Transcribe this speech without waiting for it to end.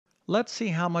Let's see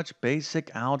how much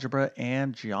basic algebra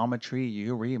and geometry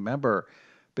you remember.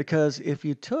 Because if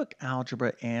you took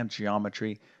algebra and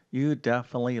geometry, you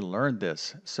definitely learned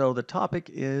this. So the topic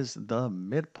is the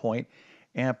midpoint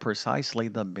and precisely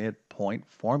the midpoint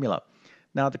formula.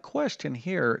 Now the question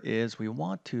here is we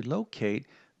want to locate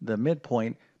the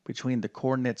midpoint between the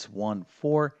coordinates 1,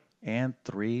 4 and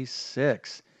 3,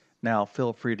 6. Now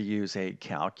feel free to use a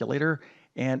calculator,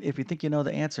 and if you think you know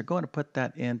the answer, go ahead and put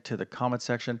that into the comment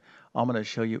section. I'm going to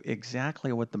show you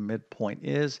exactly what the midpoint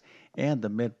is and the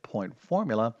midpoint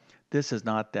formula. This is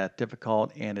not that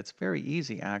difficult, and it's very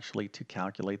easy actually to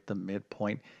calculate the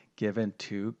midpoint given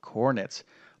two coordinates.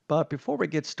 But before we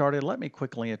get started, let me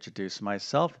quickly introduce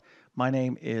myself. My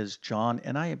name is John,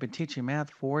 and I have been teaching math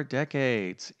for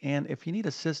decades. And if you need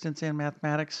assistance in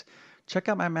mathematics, check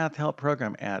out my math help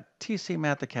program at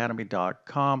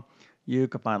tcmathacademy.com. You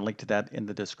can find a link to that in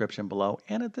the description below.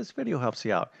 And if this video helps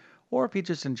you out, or if you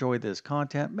just enjoy this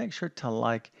content, make sure to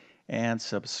like and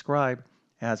subscribe,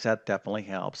 as that definitely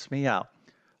helps me out.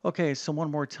 Okay, so one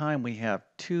more time, we have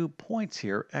 2 points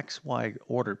here, xy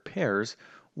ordered pairs.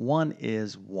 One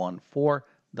is 1, 4,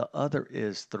 the other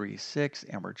is 3, 6,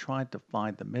 and we're trying to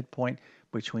find the midpoint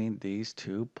between these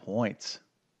 2 points.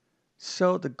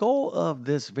 So the goal of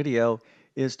this video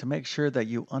is to make sure that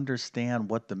you understand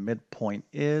what the midpoint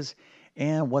is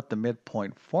and what the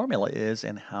midpoint formula is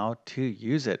and how to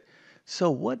use it.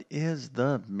 So what is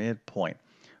the midpoint?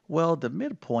 Well, the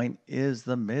midpoint is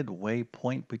the midway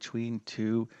point between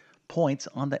 2 points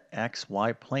on the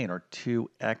xy plane, or two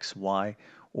xy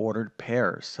ordered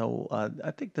pairs. So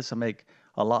I think this will make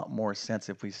a lot more sense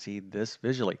if we see this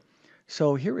visually.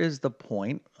 So here is the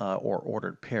point or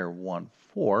ordered pair 1,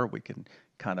 4. We can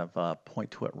kind of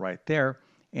point to it right there.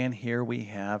 And here we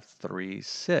have 3,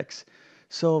 6.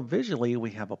 So visually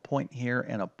we have a point here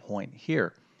and a point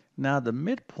here. Now the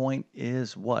midpoint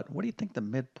is what? What do you think the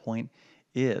midpoint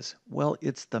is? Well,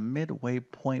 it's the midway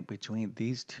point between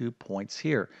these 2 points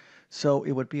here. So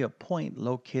it would be a point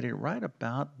located right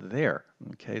about there.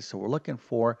 Okay, so we're looking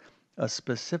for a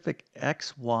specific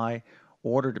XY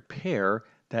ordered pair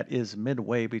that is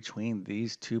midway between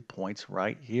these 2 points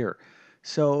right here.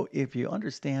 So if you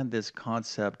understand this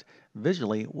concept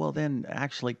visually, well then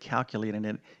actually calculating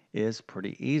it is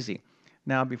pretty easy.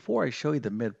 Now before I show you the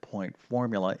midpoint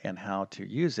formula and how to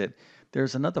use it,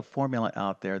 there's another formula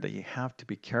out there that you have to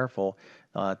be careful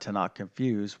to not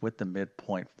confuse with the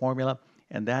midpoint formula,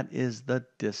 and that is the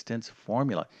distance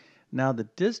formula. Now the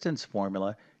distance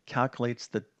formula calculates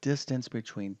the distance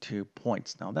between 2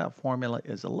 points. Now that formula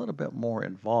is a little bit more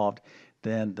involved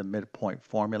than the midpoint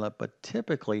formula, but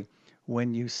typically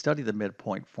when you study the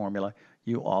midpoint formula,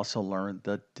 you also learn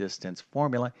the distance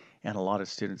formula, and a lot of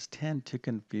students tend to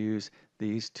confuse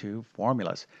these two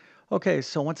formulas. Okay,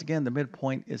 so once again, the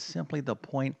midpoint is simply the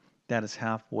point that is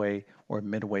halfway or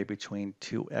midway between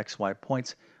two xy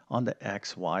points on the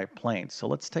xy plane. So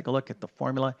let's take a look at the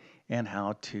formula and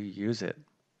how to use it.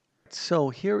 So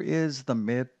here is the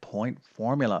midpoint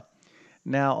formula.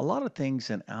 Now, a lot of things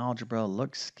in algebra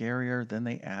look scarier than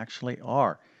they actually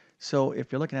are. So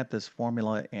if you're looking at this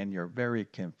formula and you're very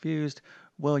confused,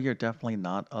 well, you're definitely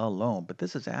not alone. But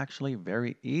this is actually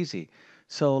very easy.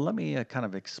 So let me kind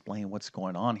of explain what's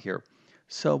going on here.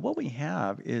 So what we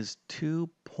have is 2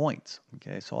 points.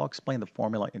 Okay, so I'll explain the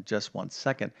formula in just one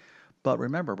second. But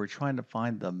remember, we're trying to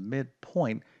find the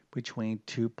midpoint between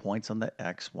 2 points on the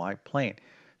xy plane.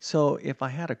 So if I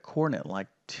had a coordinate like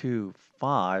 2,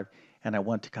 5, and I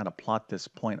want to kind of plot this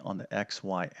point on the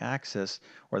xy axis,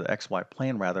 or the xy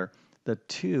plane rather, the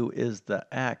 2 is the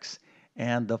x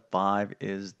and the 5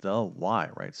 is the y,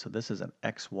 right? So this is an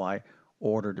xy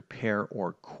ordered pair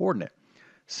or coordinate.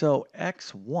 So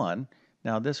x1,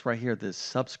 now this right here, this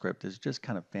subscript is just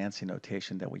kind of fancy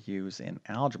notation that we use in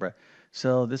algebra.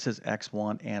 So this is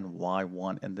x1 and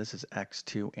y1, and this is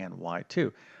x2 and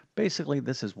y2. Basically,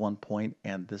 this is 1 point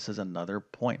and this is another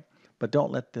point. But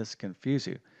don't let this confuse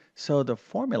you. So the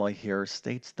formula here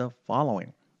states the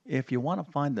following. If you want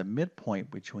to find the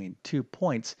midpoint between 2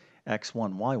 points,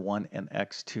 x1, y1, and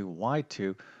x2,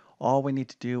 y2, all we need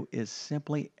to do is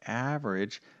simply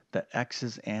average the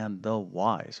x's and the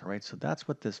y's, right? So that's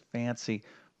what this fancy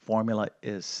formula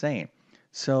is saying.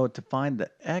 So to find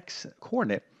the x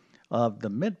coordinate of the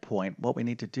midpoint, what we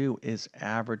need to do is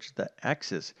average the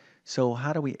x's. So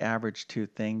how do we average two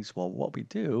things? Well, what we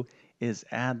do is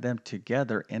add them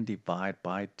together and divide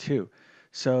by 2.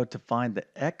 So to find the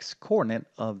x coordinate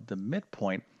of the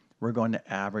midpoint, we're going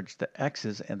to average the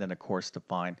x's, and then of course to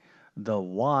find the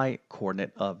y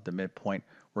coordinate of the midpoint,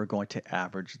 we're going to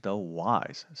average the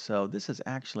y's. So this is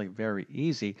actually very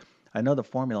easy. I know the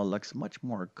formula looks much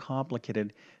more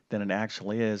complicated than it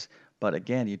actually is. But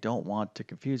again, you don't want to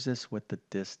confuse this with the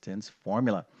distance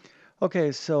formula.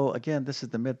 Okay, so again, this is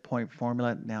the midpoint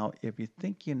formula. Now, if you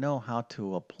think you know how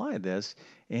to apply this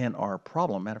in our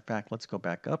problem, matter of fact, let's go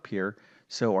back up here.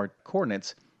 So our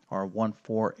coordinates are 1,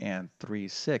 4, and 3,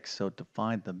 6. So to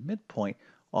find the midpoint,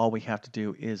 all we have to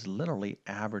do is literally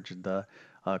average the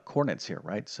coordinates here,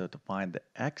 right? So to find the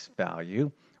x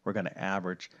value, we're going to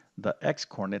average the x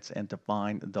coordinates, and to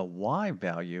find the y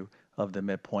value of the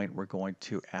midpoint, we're going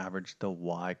to average the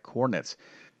y coordinates.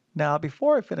 Now,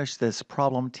 before I finish this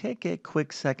problem, take a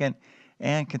quick second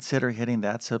and consider hitting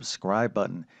that subscribe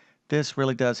button. This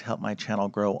really does help my channel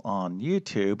grow on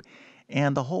YouTube.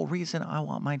 And the whole reason I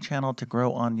want my channel to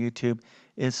grow on YouTube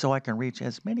is so I can reach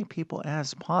as many people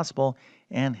as possible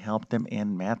and help them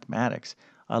in mathematics.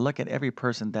 I look at every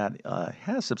person that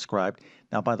has subscribed.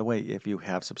 Now, by the way, if you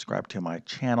have subscribed to my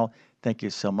channel, thank you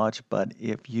so much. But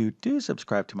if you do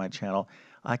subscribe to my channel,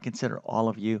 I consider all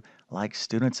of you like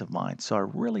students of mine. So I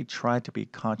really try to be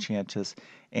conscientious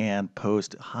and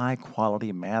post high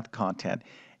quality math content.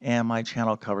 And my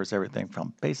channel covers everything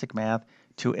from basic math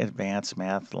to advanced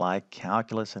math like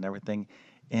calculus and everything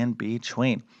in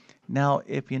between. Now,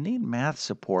 if you need math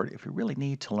support, if you really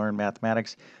need to learn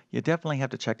mathematics, you definitely have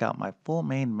to check out my full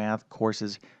main math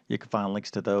courses. You can find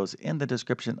links to those in the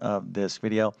description of this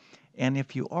video. And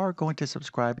if you are going to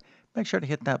subscribe, make sure to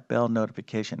hit that bell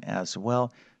notification as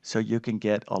well so you can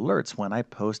get alerts when I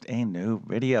post a new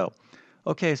video.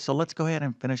 Okay, so let's go ahead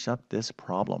and finish up this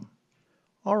problem.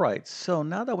 All right, so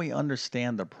now that we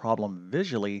understand the problem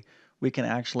visually, we can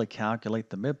actually calculate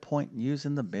the midpoint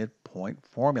using the midpoint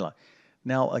formula.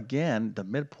 Now, again, the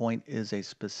midpoint is a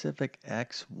specific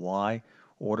x, y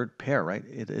ordered pair, right?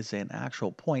 It is an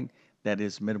actual point that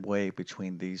is midway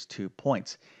between these 2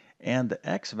 points. And the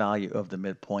x value of the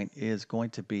midpoint is going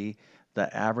to be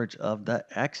the average of the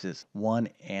x's, 1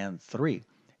 and 3.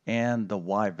 And the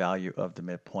y value of the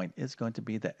midpoint is going to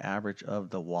be the average of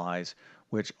the y's,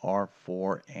 which are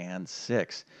 4 and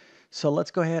 6. So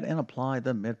let's go ahead and apply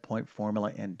the midpoint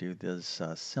formula and do this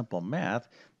simple math.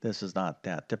 This is not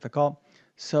that difficult.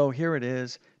 So here it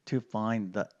is. To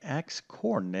find the x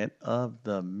coordinate of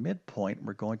the midpoint,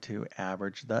 we're going to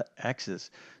average the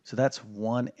x's. So that's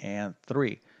 1 and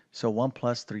 3. So 1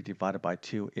 plus 3 divided by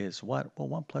 2 is what? Well,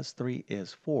 1 plus 3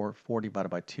 is 4. 4 divided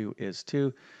by 2 is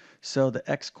 2. So the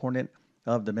x coordinate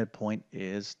of the midpoint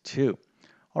is 2.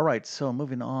 All right, so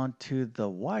moving on to the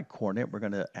y coordinate, we're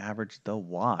going to average the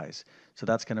y's. So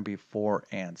that's going to be 4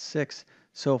 and 6.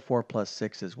 So 4 plus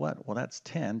 6 is what? Well, that's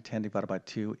 10. 10 divided by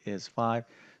 2 is 5.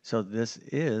 So this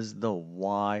is the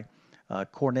y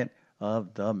coordinate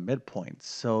of the midpoint.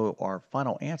 So our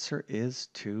final answer is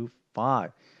 2,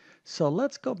 5. So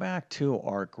let's go back to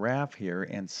our graph here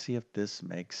and see if this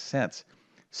makes sense.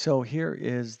 So here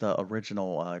is the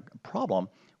original problem.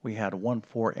 We had 1,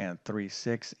 4, and 3,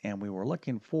 6, and we were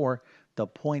looking for the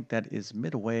point that is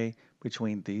midway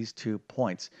between these 2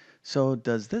 points. So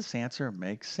does this answer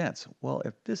make sense? Well,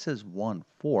 if this is 1,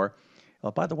 4,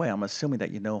 by the way, I'm assuming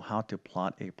that you know how to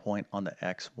plot a point on the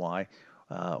XY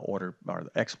order, or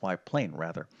the XY plane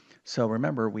rather. So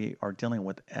remember, we are dealing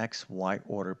with XY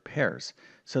order pairs.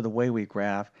 So the way we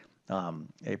graph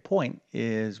a point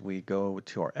is we go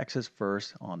to our x's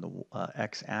first on the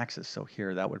x-axis. So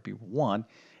here that would be 1,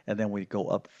 and then we go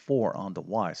up 4 on the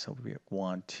y. So we have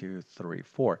 1, 2, 3,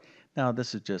 4. Now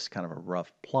this is just kind of a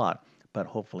rough plot, but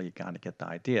hopefully you kind of get the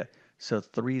idea. So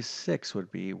 3, 6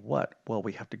 would be what? Well,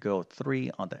 we have to go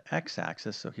 3 on the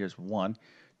x-axis. So here's 1,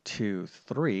 2,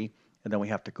 3. And then we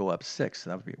have to go up 6. So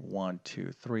that would be 1,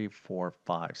 2, 3, 4,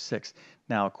 5, 6.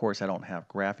 Now, of course, I don't have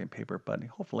graphing paper, but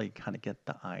hopefully you kind of get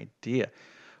the idea.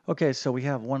 Okay, so we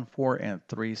have 1, 4, and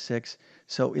 3, 6.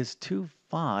 So is 2,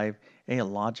 5 a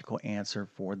logical answer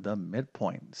for the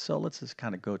midpoint? So let's just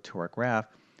kind of go to our graph.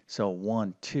 So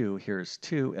 1, 2, here's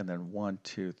 2, and then 1,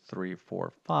 2, 3,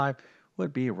 4, 5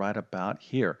 would be right about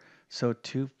here. So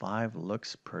 2, 5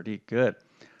 looks pretty good.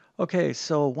 Okay,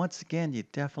 so once again, you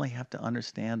definitely have to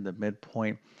understand the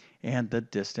midpoint and the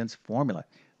distance formula.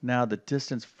 Now, the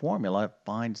distance formula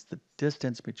finds the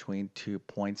distance between 2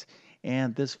 points,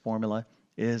 and this formula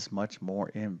is much more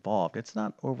involved. It's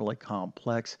not overly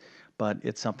complex, but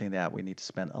it's something that we need to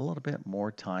spend a little bit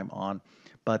more time on.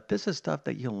 But this is stuff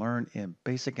that you learn in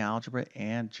basic algebra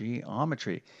and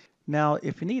geometry. Now,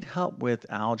 if you need help with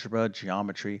algebra,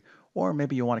 geometry, or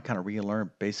maybe you want to kind of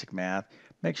relearn basic math,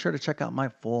 make sure to check out my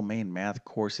full main math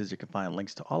courses. You can find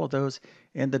links to all of those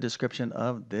in the description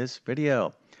of this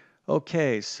video.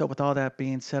 Okay, so with all that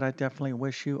being said, I definitely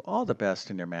wish you all the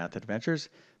best in your math adventures.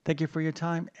 Thank you for your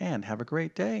time and have a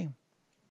great day.